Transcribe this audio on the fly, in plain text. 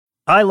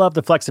I love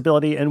the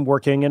flexibility in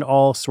working in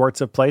all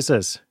sorts of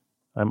places.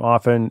 I'm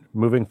often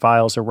moving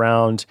files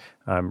around,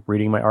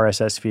 reading my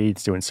RSS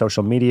feeds, doing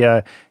social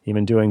media,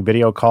 even doing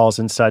video calls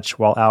and such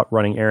while out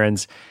running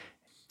errands.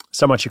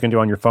 So much you can do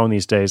on your phone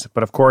these days.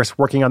 But of course,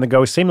 working on the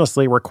go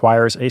seamlessly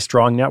requires a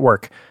strong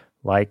network,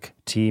 like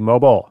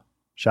T-Mobile.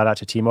 Shout out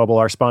to T-Mobile,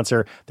 our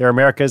sponsor. They're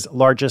America's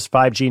largest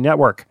 5G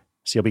network,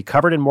 so you'll be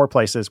covered in more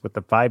places with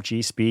the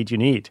 5G speed you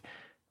need.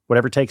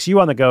 Whatever takes you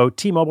on the go,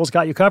 T-Mobile's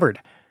got you covered.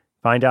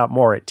 Find out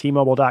more at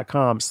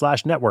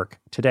T-Mobile.com/network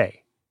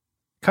today.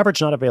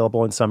 Coverage not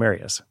available in some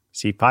areas.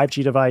 See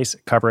 5G device,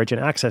 coverage, and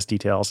access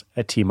details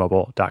at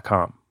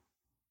T-Mobile.com.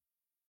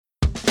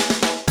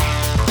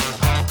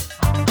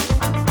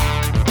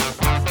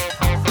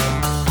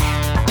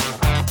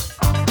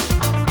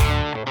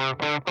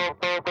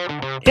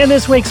 In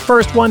this week's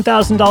first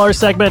 $1,000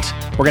 segment,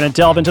 we're going to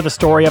delve into the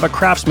story of a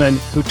craftsman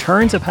who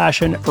turns a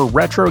passion for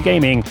retro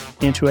gaming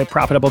into a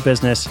profitable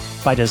business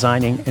by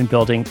designing and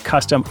building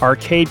custom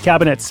arcade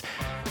cabinets.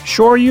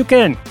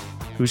 Shoryuken,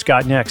 who's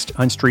got next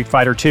on Street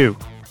Fighter 2.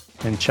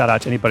 And shout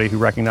out to anybody who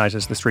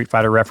recognizes the Street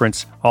Fighter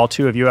reference, all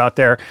two of you out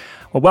there.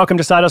 Well, welcome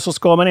to Side Hustle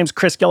School. My name's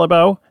Chris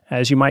Gillibo.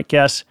 As you might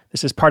guess,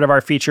 this is part of our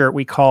feature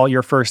we call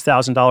Your First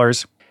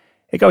 $1,000.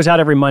 It goes out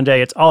every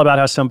Monday. It's all about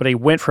how somebody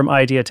went from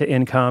idea to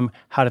income.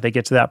 How did they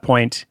get to that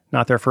point?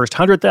 Not their first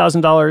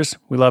 $100,000.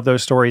 We love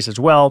those stories as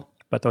well,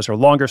 but those are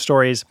longer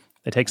stories.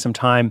 They take some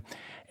time,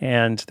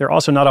 and they're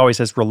also not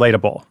always as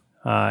relatable.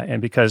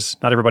 And because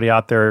not everybody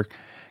out there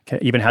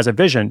even has a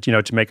vision, to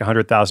make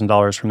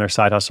 $100,000 from their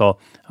side hustle,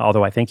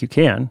 although I think you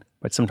can.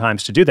 But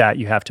sometimes to do that,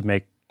 you have to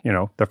make,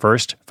 the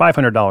first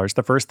 $500,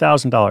 the first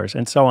 $1,000,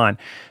 and so on.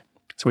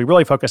 So we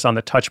really focus on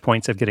the touch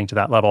points of getting to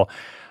that level.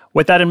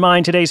 With that in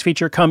mind, today's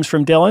feature comes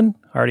from Dylan.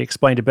 I already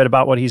explained a bit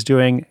about what he's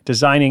doing,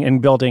 designing and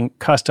building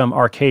custom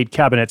arcade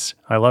cabinets.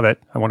 I love it.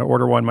 I want to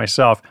order one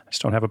myself. I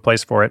just don't have a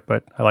place for it,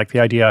 but I like the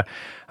idea.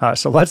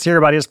 So let's hear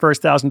about his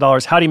first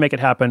 $1,000. How did he make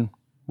it happen?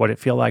 What did it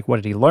feel like? What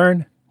did he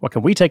learn? What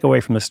can we take away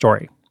from the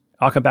story?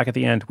 I'll come back at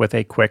the end with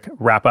a quick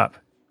wrap up.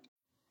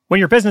 When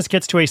your business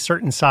gets to a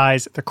certain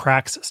size, the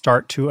cracks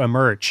start to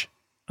emerge.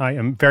 I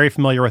am very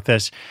familiar with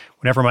this.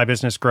 Whenever my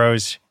business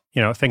grows,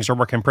 things are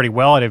working pretty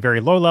well at a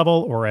very low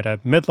level or at a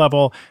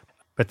mid-level.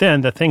 But then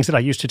the things that I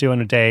used to do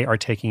in a day are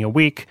taking a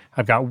week.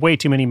 I've got way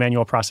too many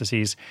manual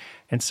processes.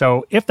 And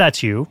so if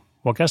that's you,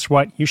 well, guess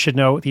what? You should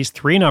know these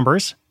three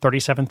numbers,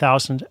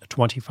 37,000,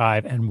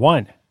 25, and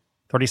 1.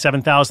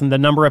 37,000, the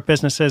number of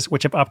businesses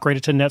which have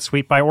upgraded to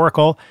NetSuite by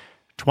Oracle.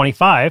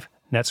 25,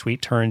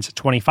 NetSuite turns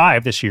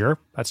 25 this year.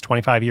 That's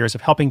 25 years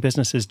of helping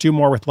businesses do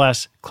more with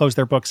less, close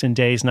their books in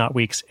days, not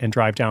weeks, and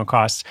drive down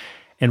costs.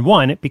 And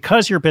 1,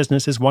 because your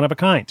business is one of a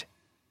kind.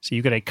 So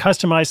you get a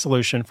customized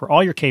solution for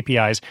all your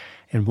KPIs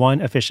in one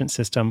efficient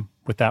system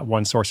with that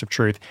one source of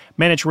truth.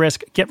 Manage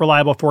risk, get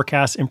reliable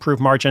forecasts,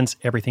 improve margins,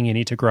 everything you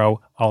need to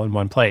grow all in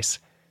one place.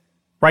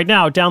 Right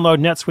now, download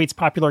NetSuite's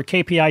popular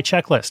KPI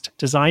checklist,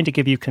 designed to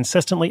give you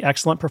consistently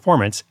excellent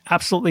performance,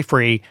 absolutely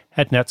free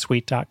at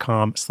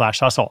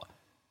netsuite.com/hustle.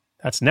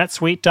 That's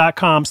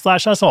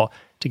netsuite.com/hustle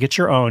to get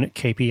your own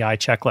KPI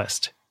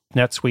checklist.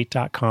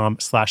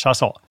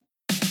 netsuite.com/hustle.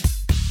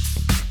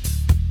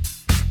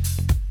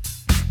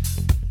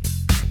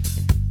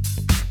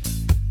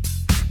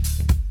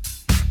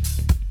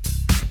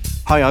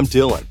 Hi, I'm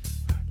Dylan.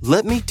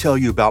 Let me tell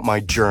you about my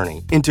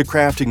journey into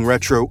crafting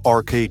retro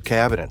arcade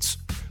cabinets,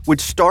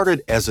 which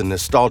started as a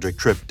nostalgic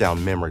trip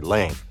down memory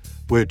lane,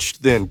 which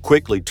then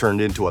quickly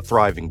turned into a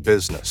thriving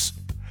business.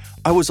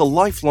 I was a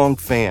lifelong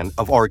fan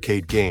of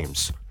arcade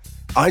games.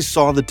 I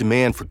saw the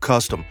demand for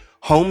custom,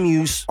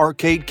 home-use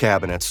arcade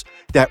cabinets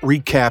that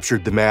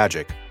recaptured the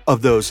magic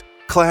of those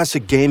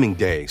classic gaming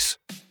days.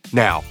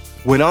 Now,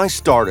 when I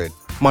started,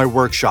 my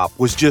workshop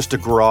was just a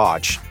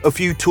garage, a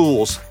few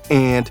tools,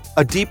 and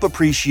a deep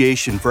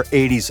appreciation for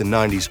 80s and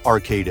 90s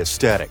arcade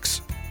aesthetics.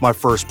 My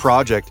first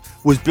project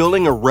was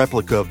building a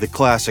replica of the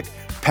classic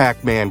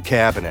Pac-Man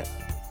cabinet.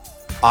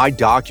 I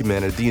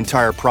documented the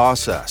entire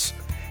process,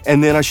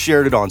 and then I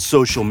shared it on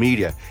social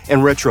media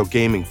and retro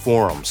gaming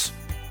forums.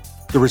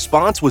 The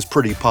response was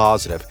pretty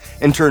positive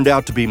and turned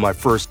out to be my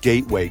first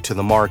gateway to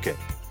the market.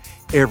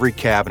 Every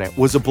cabinet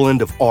was a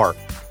blend of art,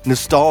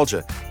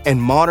 nostalgia,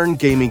 and modern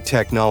gaming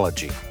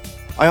technology.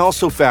 I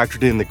also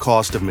factored in the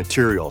cost of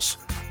materials,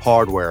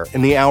 hardware,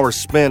 and the hours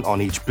spent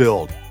on each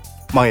build.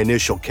 My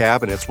initial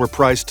cabinets were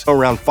priced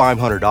around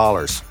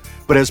 $500,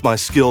 but as my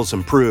skills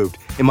improved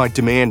and my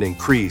demand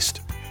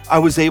increased, I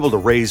was able to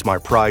raise my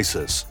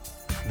prices.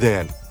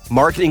 Then,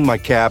 marketing my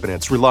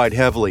cabinets relied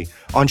heavily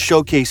on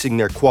showcasing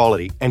their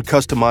quality and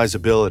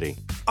customizability.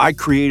 I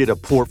created a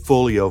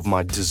portfolio of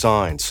my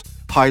designs,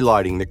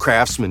 highlighting the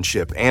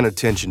craftsmanship and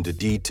attention to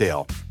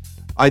detail.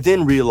 I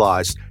then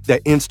realized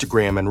that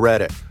Instagram and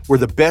Reddit were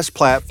the best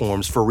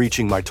platforms for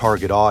reaching my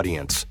target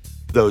audience,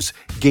 those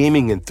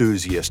gaming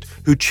enthusiasts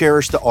who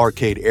cherish the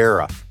arcade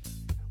era.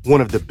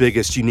 One of the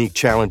biggest unique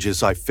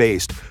challenges I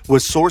faced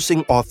was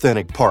sourcing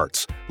authentic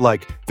parts,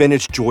 like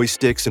vintage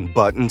joysticks and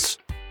buttons.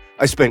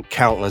 I spent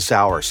countless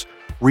hours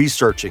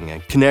researching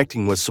and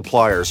connecting with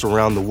suppliers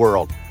around the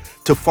world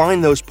to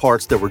find those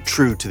parts that were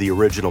true to the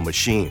original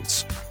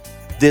machines.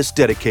 This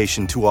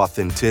dedication to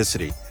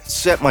authenticity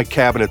set my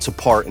cabinets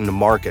apart in the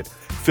market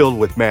filled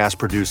with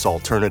mass-produced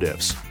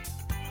alternatives.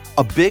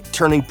 A big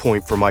turning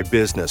point for my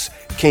business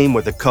came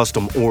with a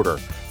custom order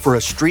for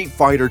a Street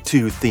Fighter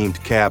II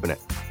themed cabinet.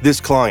 This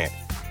client,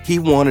 he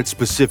wanted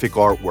specific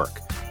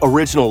artwork,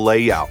 original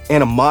layout,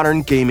 and a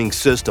modern gaming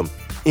system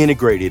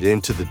integrated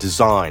into the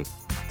design.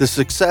 The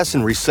success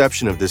and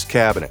reception of this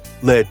cabinet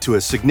led to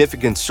a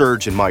significant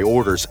surge in my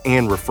orders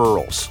and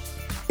referrals.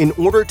 In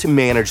order to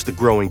manage the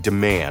growing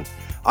demand,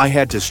 I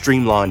had to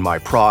streamline my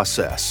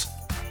process.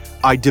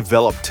 I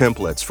developed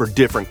templates for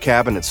different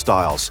cabinet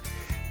styles,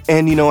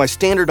 and I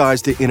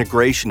standardized the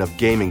integration of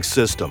gaming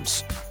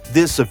systems.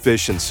 This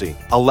efficiency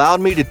allowed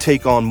me to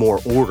take on more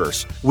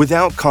orders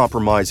without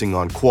compromising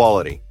on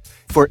quality.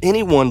 For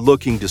anyone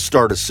looking to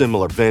start a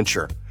similar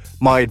venture,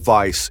 my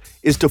advice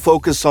is to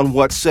focus on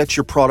what sets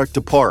your product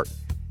apart.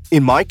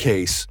 In my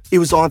case, it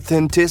was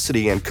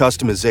authenticity and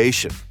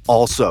customization.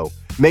 Also,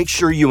 make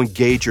sure you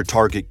engage your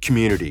target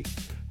community.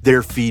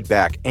 Their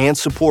feedback and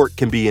support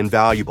can be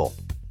invaluable.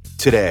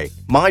 Today,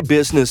 my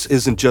business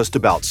isn't just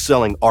about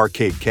selling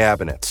arcade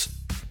cabinets.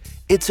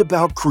 It's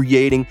about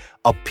creating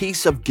a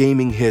piece of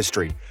gaming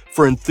history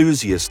for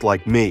enthusiasts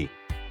like me.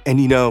 And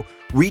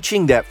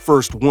reaching that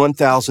first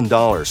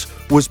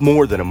 $1,000 was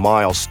more than a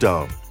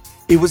milestone.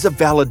 It was a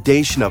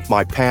validation of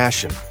my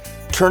passion,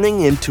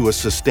 turning into a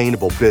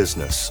sustainable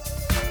business.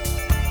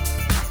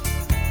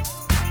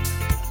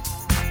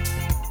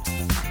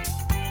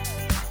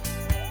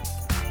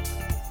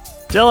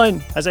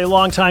 Dylan, as a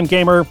longtime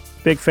gamer,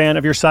 big fan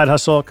of your side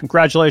hustle.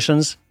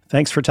 Congratulations.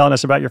 Thanks for telling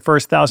us about your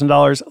first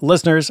 $1,000.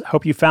 Listeners,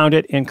 hope you found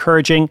it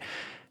encouraging.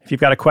 If you've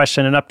got a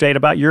question, an update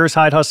about your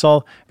side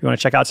hustle, if you want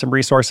to check out some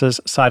resources,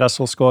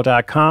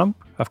 sidehustleschool.com.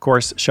 Of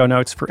course, show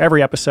notes for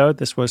every episode.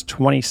 This was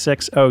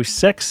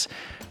 2606.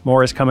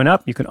 More is coming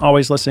up. You can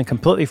always listen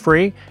completely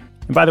free.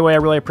 And by the way, I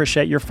really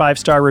appreciate your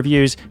 5-star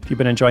reviews. If you've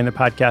been enjoying the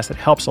podcast, it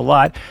helps a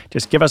lot.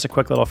 Just give us a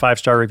quick little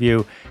 5-star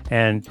review.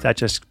 And that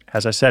just,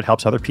 as I said,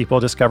 helps other people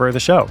discover the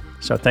show.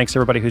 So thanks to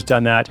everybody who's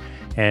done that.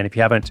 And if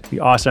you haven't, it'd be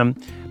awesome.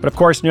 But of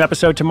course, new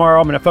episode tomorrow.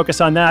 I'm going to focus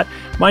on that.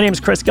 My name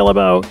is Chris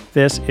Guillebeau.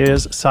 This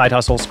is Side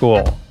Hustle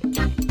School.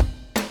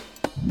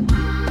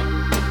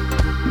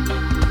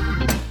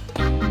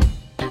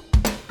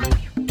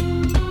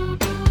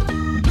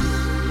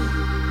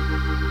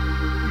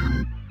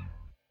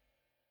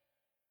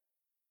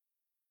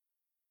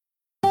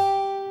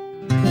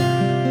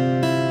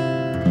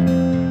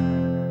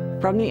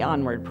 From the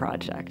Onward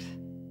Project.